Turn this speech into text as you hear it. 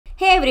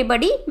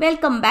everybody,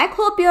 welcome back.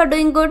 Hope you are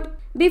doing good.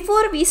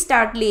 Before we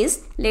start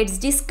list, let's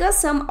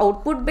discuss some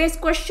output based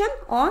question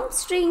on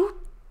string.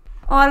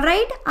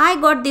 Alright,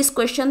 I got this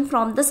question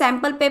from the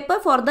sample paper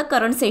for the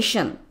current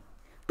session.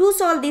 To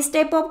solve this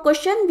type of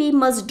question, we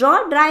must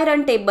draw dry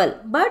run table.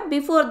 But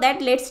before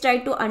that, let's try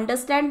to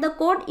understand the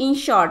code in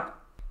short.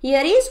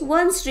 Here is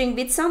one string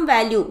with some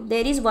value.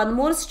 There is one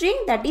more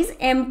string that is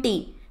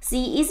empty.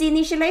 C is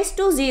initialized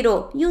to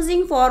 0.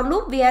 Using for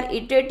loop, we are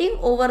iterating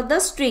over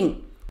the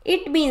string.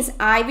 It means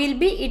I will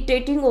be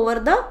iterating over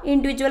the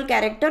individual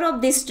character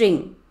of this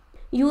string.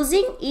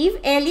 Using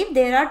if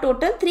there are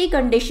total 3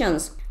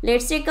 conditions.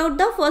 Let's check out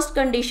the first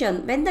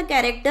condition. When the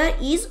character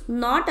is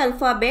not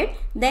alphabet,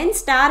 then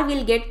star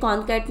will get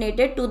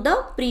concatenated to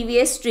the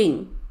previous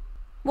string.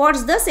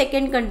 What's the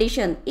second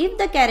condition? If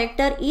the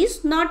character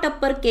is not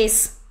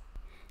uppercase,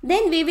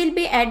 then we will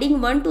be adding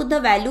 1 to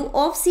the value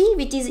of C,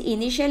 which is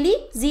initially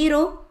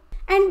 0.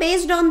 And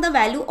based on the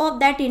value of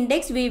that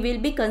index, we will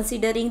be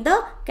considering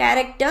the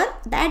character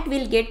that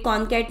will get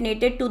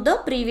concatenated to the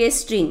previous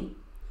string.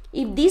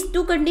 If these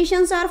two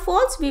conditions are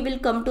false, we will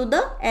come to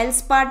the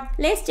else part.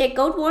 Let's check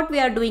out what we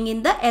are doing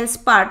in the else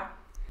part.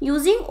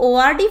 Using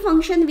ORD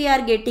function, we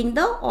are getting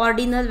the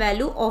ordinal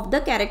value of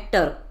the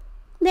character.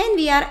 Then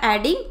we are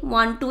adding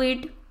 1 to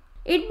it.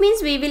 It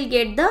means we will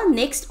get the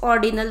next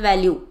ordinal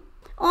value.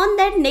 On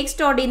that next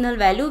ordinal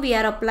value, we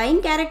are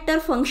applying character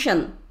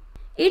function.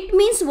 It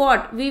means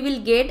what? We will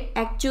get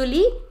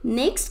actually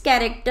next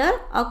character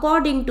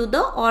according to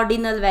the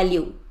ordinal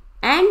value.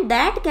 And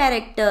that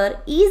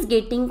character is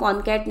getting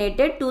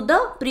concatenated to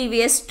the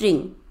previous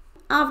string.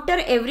 After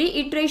every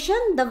iteration,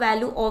 the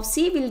value of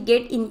C will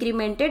get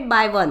incremented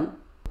by 1.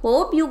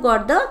 Hope you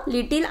got the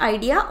little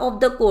idea of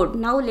the code.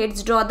 Now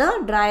let's draw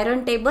the dry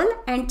run table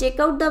and check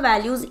out the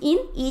values in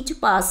each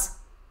pass.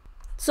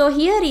 So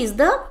here is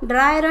the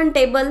dry run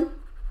table.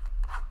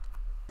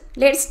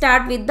 Let's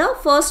start with the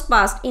first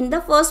pass. In the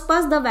first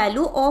pass, the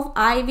value of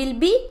I will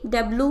be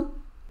W.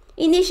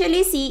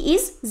 Initially C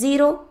is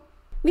 0.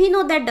 We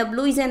know that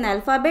W is an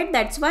alphabet,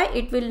 that's why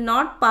it will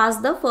not pass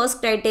the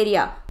first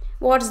criteria.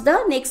 What's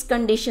the next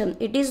condition?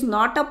 It is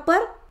not upper,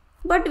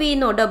 but we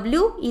know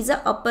W is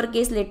a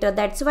uppercase letter,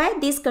 that's why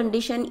this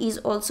condition is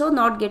also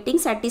not getting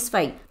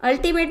satisfied.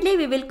 Ultimately,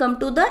 we will come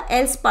to the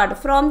else part.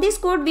 From this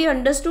code, we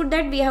understood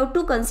that we have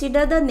to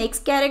consider the next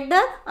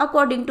character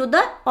according to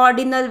the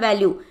ordinal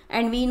value.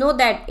 And we know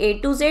that A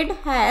to Z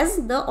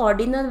has the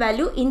ordinal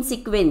value in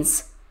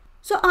sequence.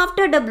 So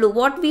after W,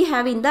 what we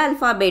have in the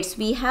alphabets?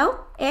 We have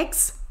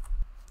X.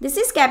 This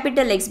is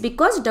capital X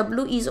because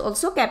W is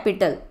also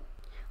capital.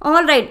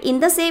 Alright,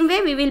 in the same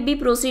way, we will be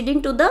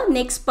proceeding to the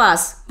next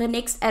pass. The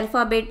next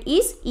alphabet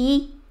is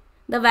E.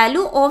 The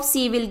value of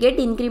C will get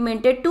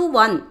incremented to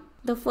 1.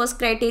 The first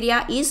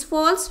criteria is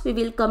false. We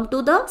will come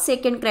to the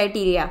second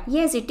criteria.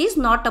 Yes, it is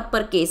not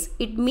uppercase.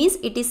 It means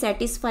it is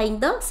satisfying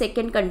the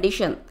second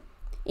condition.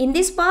 In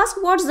this pass,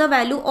 what's the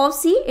value of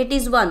C? It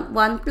is 1.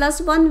 1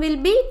 plus 1 will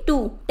be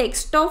 2.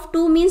 Text of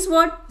 2 means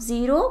what?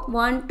 0,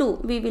 1,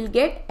 2. We will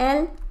get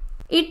L.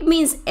 It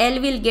means L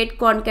will get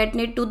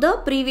concatenated to the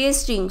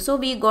previous string. So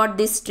we got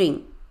this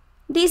string.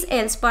 This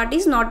else part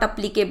is not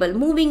applicable.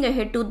 Moving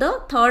ahead to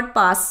the third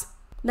pass.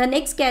 The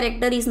next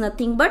character is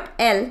nothing but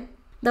L.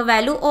 The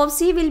value of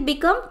C will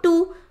become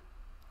 2.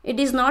 It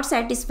is not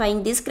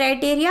satisfying this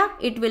criteria.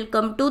 It will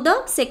come to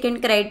the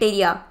second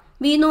criteria.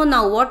 We know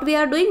now what we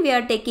are doing. We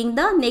are taking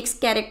the next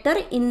character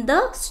in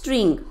the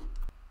string.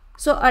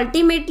 So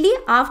ultimately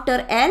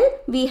after L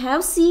we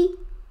have C.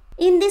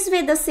 In this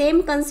way the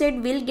same concept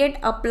will get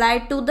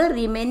applied to the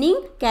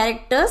remaining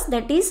characters,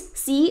 that is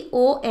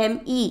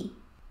COME.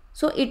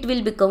 So it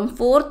will become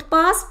 4th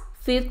pass,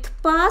 5th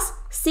pass,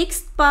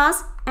 6th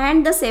pass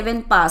and the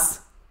 7th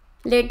pass.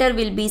 Later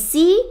will be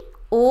C,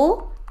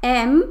 O,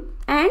 M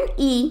and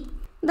E.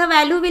 The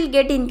value will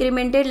get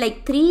incremented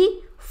like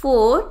 3,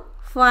 4,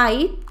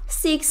 5,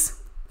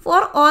 6.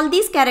 For all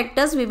these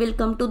characters we will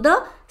come to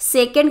the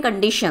second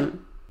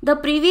condition. The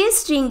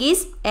previous string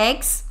is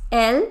X,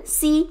 L,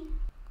 C.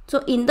 So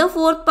in the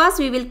 4th pass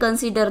we will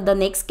consider the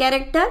next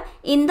character.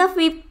 In the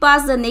 5th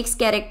pass the next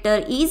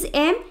character is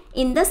M.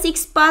 In the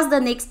 6th pass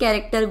the next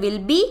character will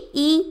be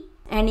E.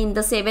 And in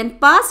the 7th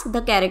pass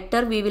the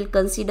character we will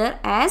consider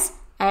as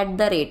 @.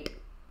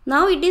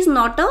 Now it is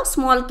not a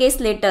small case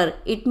letter.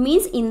 It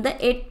means in the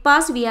 8th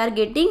pass we are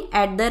getting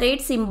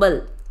 @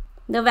 symbol.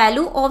 The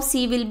value of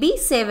C will be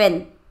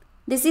 7.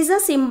 This is a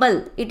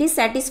symbol. It is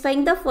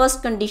satisfying the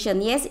first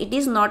condition. Yes, it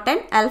is not an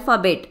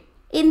alphabet.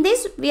 In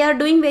this, we are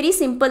doing very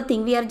simple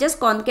thing. We are just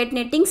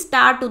concatenating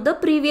star to the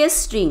previous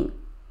string.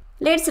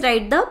 Let's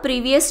write the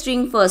previous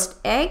string first.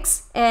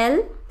 X,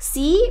 L,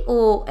 C,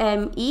 O,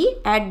 M, E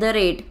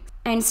 @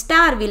 and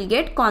star will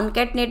get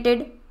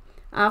concatenated.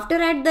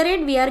 After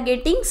 @ we are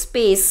getting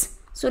space.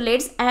 So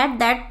let's add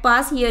that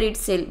pass here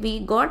itself. We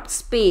got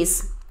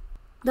space.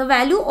 The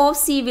value of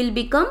C will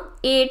become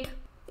 8.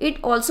 It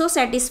also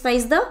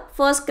satisfies the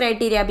first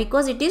criteria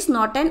because it is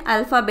not an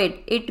alphabet.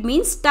 It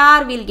means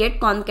star will get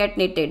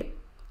concatenated.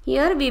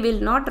 Here we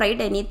will not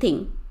write anything.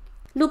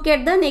 Look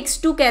at the next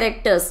two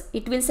characters.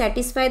 It will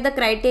satisfy the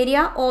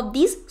criteria of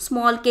these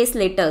small case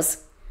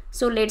letters.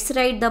 So let's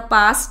write the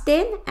pass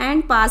 10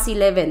 and pass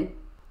 11.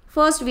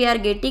 First we are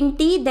getting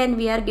T, then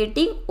we are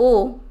getting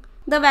O.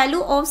 The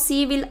value of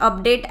C will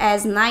update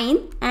as 9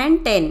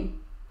 and 10.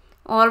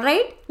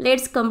 Alright,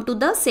 let's come to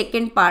the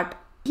second part.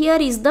 Here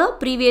is the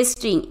previous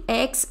string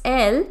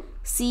XLCOME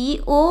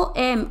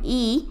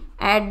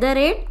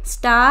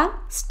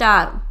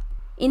 @***.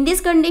 In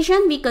this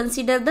condition, we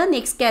consider the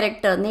next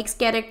character. Next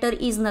character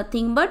is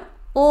nothing but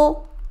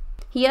O.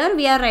 Here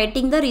we are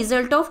writing the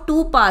result of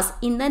two pass.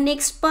 In the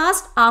next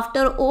pass,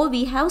 after O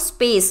we have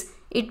space.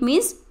 It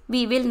means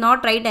we will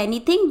not write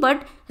anything,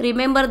 but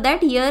remember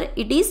that here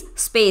it is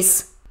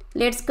space.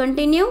 Let's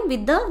continue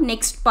with the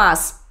next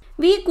pass.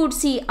 We could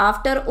see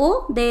after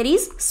O there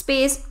is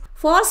space.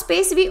 For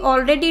space we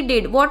already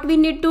did. What we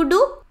need to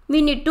do?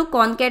 We need to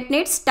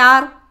concatenate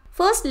star.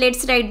 First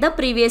let's write the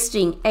previous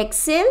string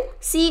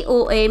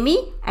XLCOME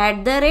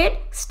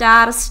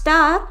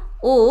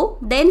 @***O,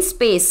 then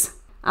space.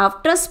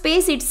 After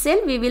space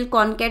itself we will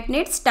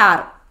concatenate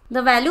star.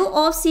 The value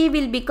of C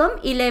will become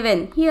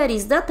 11. Here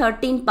is the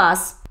 13th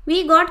pass.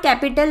 We got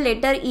capital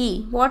letter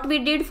E. What we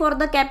did for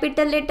the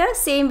capital letter,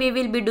 same we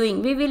will be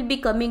doing. We will be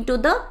coming to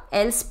the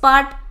else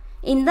part.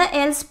 In the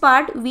else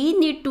part, we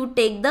need to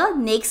take the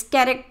next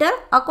character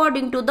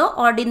according to the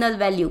ordinal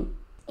value.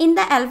 In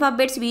the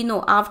alphabets we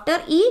know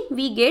after E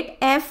we get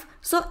F.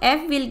 So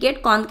F will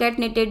get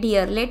concatenated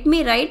here. Let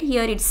me write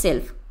here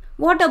itself.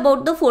 What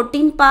about the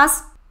 14th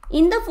pass?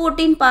 In the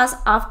 14th pass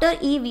after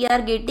E we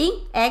are getting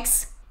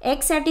X.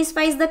 X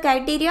satisfies the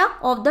criteria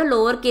of the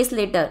lowercase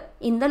letter.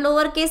 In the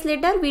lowercase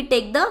letter we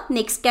take the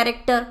next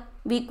character.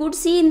 We could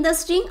see in the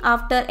string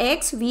after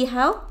X we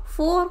have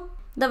 4.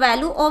 The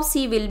value of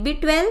C will be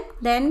 12,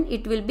 then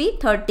it will be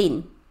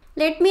 13.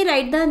 Let me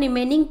write the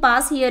remaining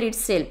pass here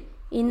itself.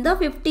 In the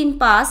 15th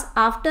pass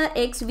after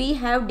X we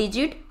have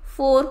digit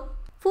 4.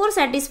 4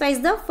 satisfies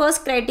the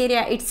first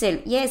criteria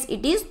itself. Yes,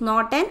 it is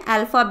not an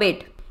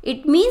alphabet.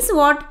 It means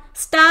what?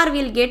 Star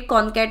will get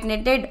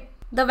concatenated.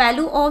 The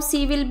value of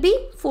C will be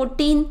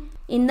 14.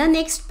 In the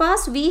next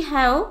pass we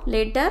have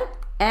letter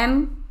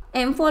M.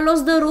 M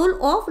follows the rule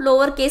of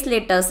lowercase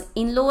letters.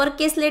 In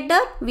lowercase letter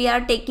we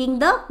are taking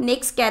the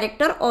next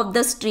character of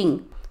the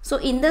string. So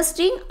in the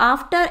string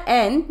after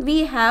N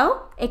we have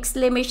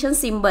exclamation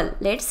symbol.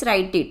 Let's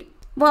write it.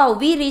 Wow,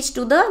 we reached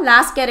to the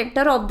last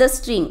character of the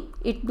string.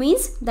 It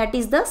means that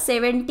is the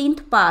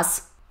 17th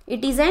pass.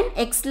 It is an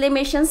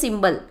exclamation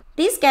symbol.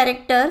 This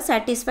character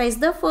satisfies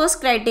the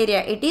first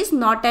criteria. It is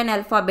not an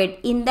alphabet.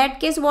 In that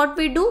case what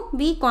we do?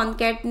 We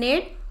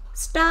concatenate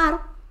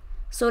star.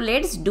 So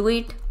let's do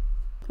it.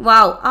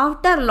 Wow,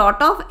 after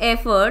lot of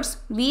efforts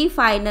we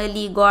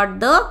finally got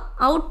the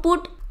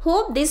output.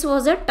 Hope this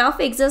was a tough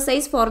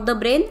exercise for the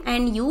brain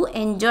and you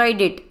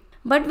enjoyed it.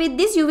 But with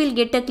this you will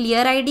get a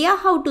clear idea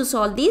how to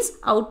solve this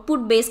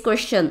output based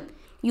question.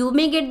 You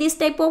may get this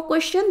type of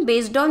question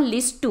based on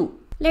list 2.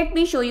 Let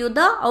me show you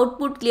the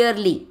output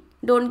clearly.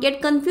 Don't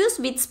get confused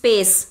with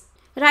space.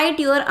 Write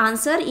your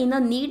answer in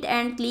a neat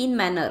and clean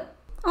manner.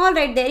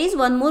 Alright, there is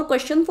one more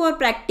question for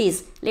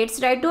practice. Let's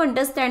try to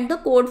understand the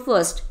code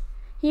first.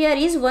 Here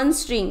is one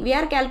string. We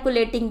are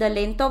calculating the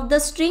length of the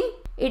string.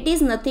 It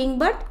is nothing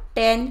but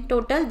 10.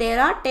 Total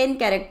there are 10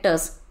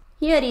 characters.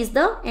 Here is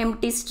the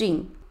empty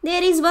string.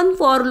 There is one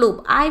for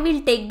loop. I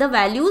will take the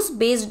values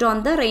based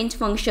on the range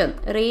function.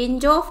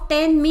 Range of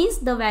 10 means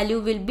the value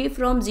will be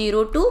from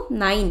 0 to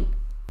 9.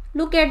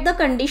 Look at the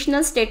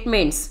conditional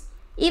statements.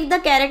 If the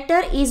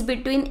character is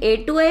between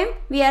A to M,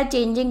 we are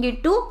changing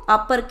it to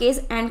uppercase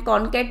and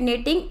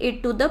concatenating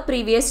it to the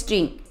previous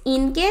string.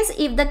 In case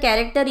if the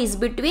character is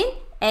between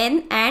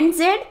N and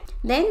Z,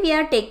 then we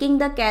are taking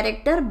the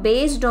character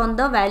based on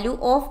the value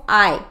of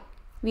I.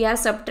 We are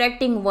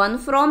subtracting 1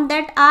 from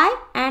that I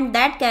and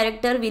that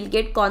character will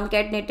get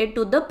concatenated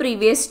to the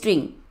previous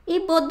string.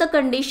 If both the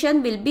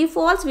condition will be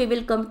false, we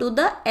will come to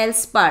the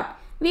else part.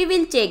 We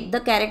will check the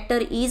character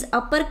is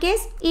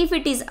uppercase. If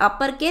it is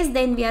uppercase,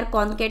 then we are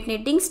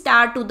concatenating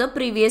star to the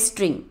previous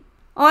string.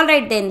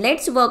 Alright then,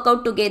 let's work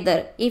out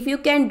together. If you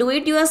can do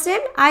it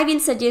yourself, I will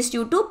suggest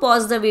you to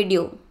pause the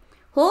video.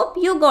 Hope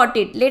you got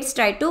it. Let's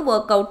try to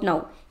work out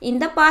now. In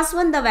the pass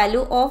 1, the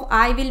value of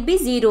I will be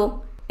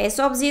 0. S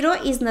of 0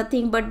 is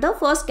nothing but the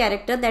first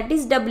character, that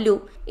is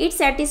W. It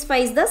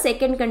satisfies the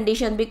second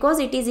condition because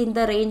it is in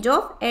the range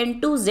of N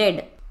to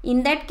Z.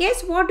 In that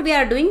case, what we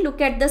are doing, look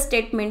at the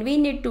statement. We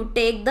need to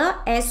take the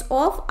S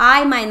of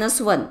I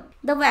minus 1.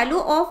 The value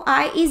of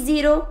I is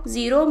 0.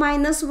 0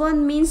 minus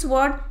 1 means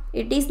what?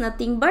 It is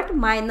nothing but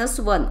minus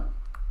 1.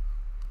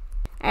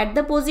 At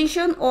the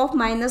position of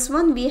minus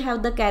 1, we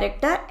have the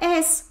character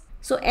S.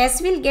 So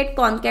S will get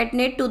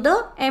concatenated to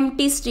the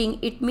empty string.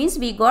 It means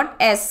we got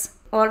S.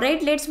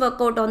 Alright, let's work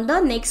out on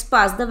the next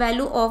pass. The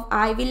value of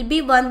I will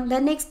be 1.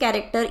 The next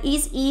character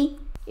is E.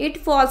 It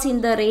falls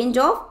in the range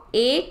of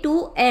A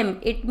to M.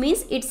 It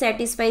means it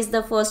satisfies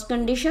the first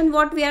condition.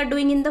 What we are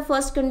doing in the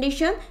first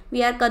condition?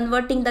 We are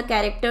converting the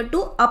character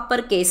to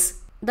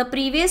uppercase. the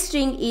previous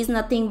string is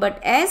nothing but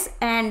S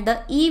and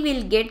the E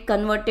will get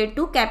converted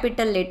to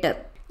capital letter.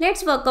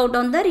 Let's work out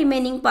on the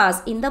remaining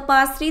pass. In the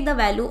pass 3, the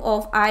value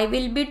of I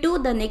will be 2.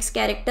 The next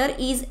character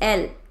is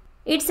L.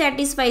 It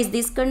satisfies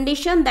this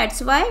condition.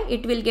 That's why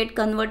it will get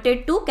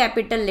converted to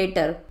capital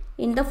letter.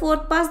 In the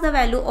fourth pass, the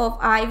value of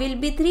I will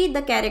be 3.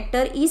 The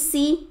character is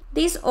C.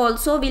 This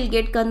also will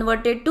get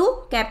converted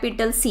to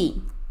capital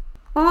C.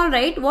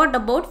 Alright, what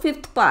about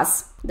fifth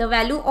pass? The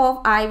value of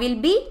I will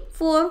be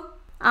 4.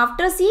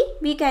 After C,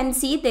 we can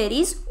see there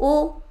is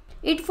O.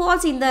 It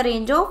falls in the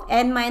range of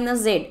n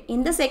minus z.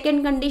 In the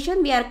second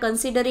condition, we are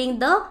considering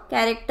the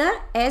character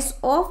S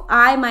of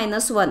I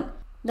minus 1.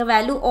 The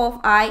value of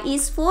I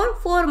is 4.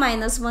 4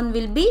 minus 1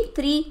 will be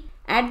 3.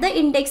 At the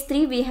index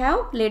 3, we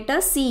have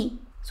letter C.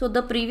 So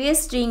the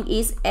previous string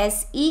is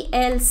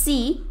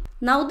SELC.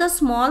 Now the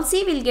small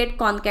c will get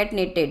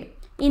concatenated.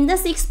 In the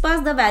sixth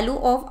pass, the value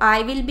of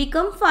I will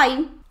become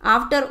 5.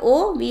 After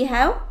O, we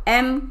have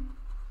M.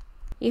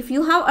 If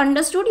you have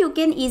understood, you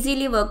can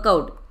easily work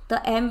out.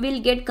 The M will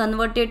get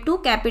converted to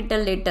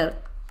capital letter.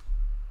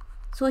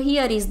 So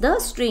here is the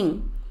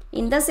string.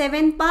 In the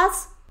seventh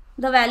pass,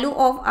 the value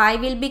of I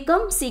will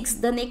become 6.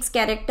 The next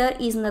character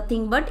is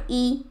nothing but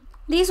E.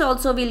 This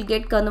also will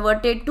get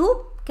converted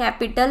to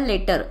capital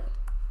letter.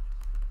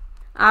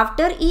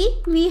 After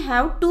E, we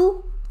have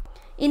 2.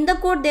 In the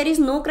code, there is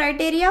no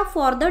criteria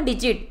for the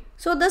digit.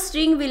 So the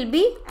string will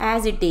be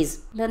as it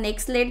is. The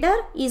next letter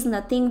is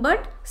nothing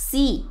but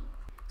C.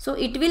 So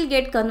it will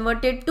get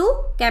converted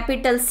to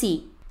capital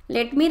C.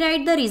 Let me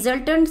write the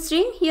resultant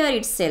string here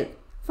itself.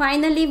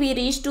 Finally, we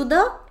reach to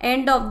the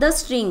end of the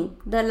string.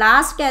 The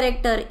last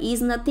character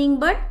is nothing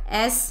but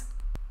S.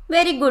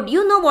 Very good.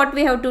 You know what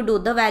we have to do.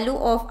 The value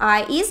of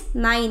I is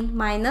 9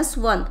 minus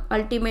 1.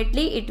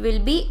 Ultimately, it will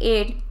be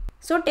 8.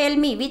 So tell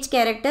me which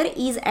character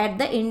is at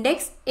the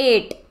index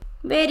 8.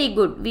 Very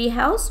good. We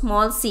have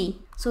small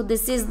c. So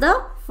this is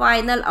the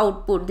final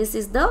output. This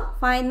is the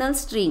final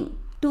string.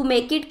 To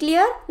make it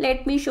clear,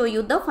 let me show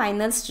you the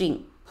final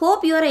string.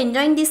 Hope you are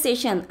enjoying this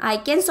session. I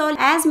can solve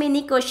as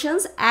many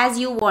questions as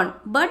you want.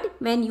 But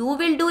when you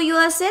will do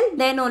yourself,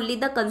 then only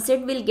the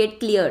concept will get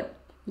cleared.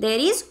 There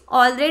is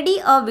already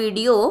a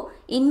video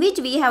in which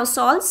we have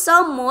solved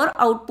some more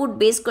output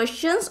based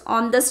questions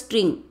on the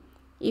string.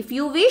 If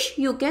you wish,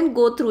 you can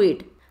go through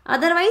it.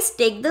 Otherwise,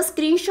 take the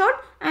screenshot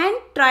and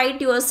try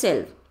it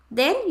yourself.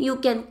 Then you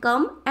can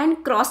come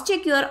and cross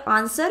check your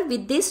answer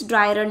with this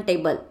dry run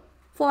table.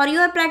 For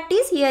your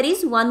practice, here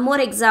is one more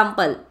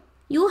example.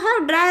 You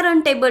have dry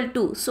run table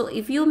too. So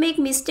if you make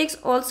mistakes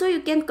also,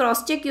 you can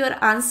cross check your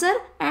answer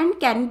and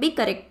can be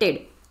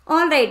corrected.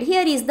 Alright,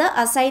 here is the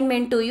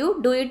assignment to you.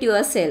 Do it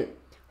yourself.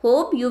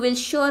 Hope you will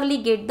surely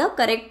get the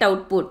correct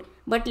output.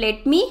 But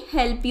let me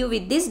help you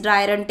with this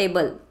dry run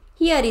table.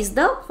 Here is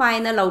the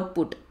final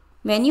output.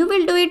 When you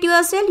will do it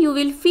yourself, you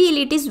will feel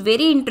it is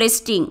very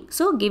interesting.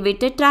 So give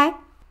it a try.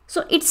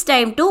 So it's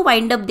time to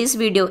wind up this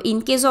video.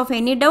 In case of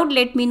any doubt,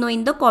 let me know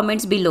in the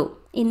comments below.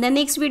 In the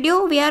next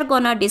video, we are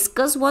gonna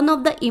discuss one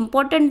of the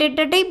important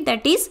data type,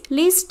 that is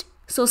list.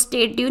 So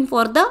stay tuned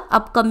for the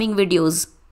upcoming videos.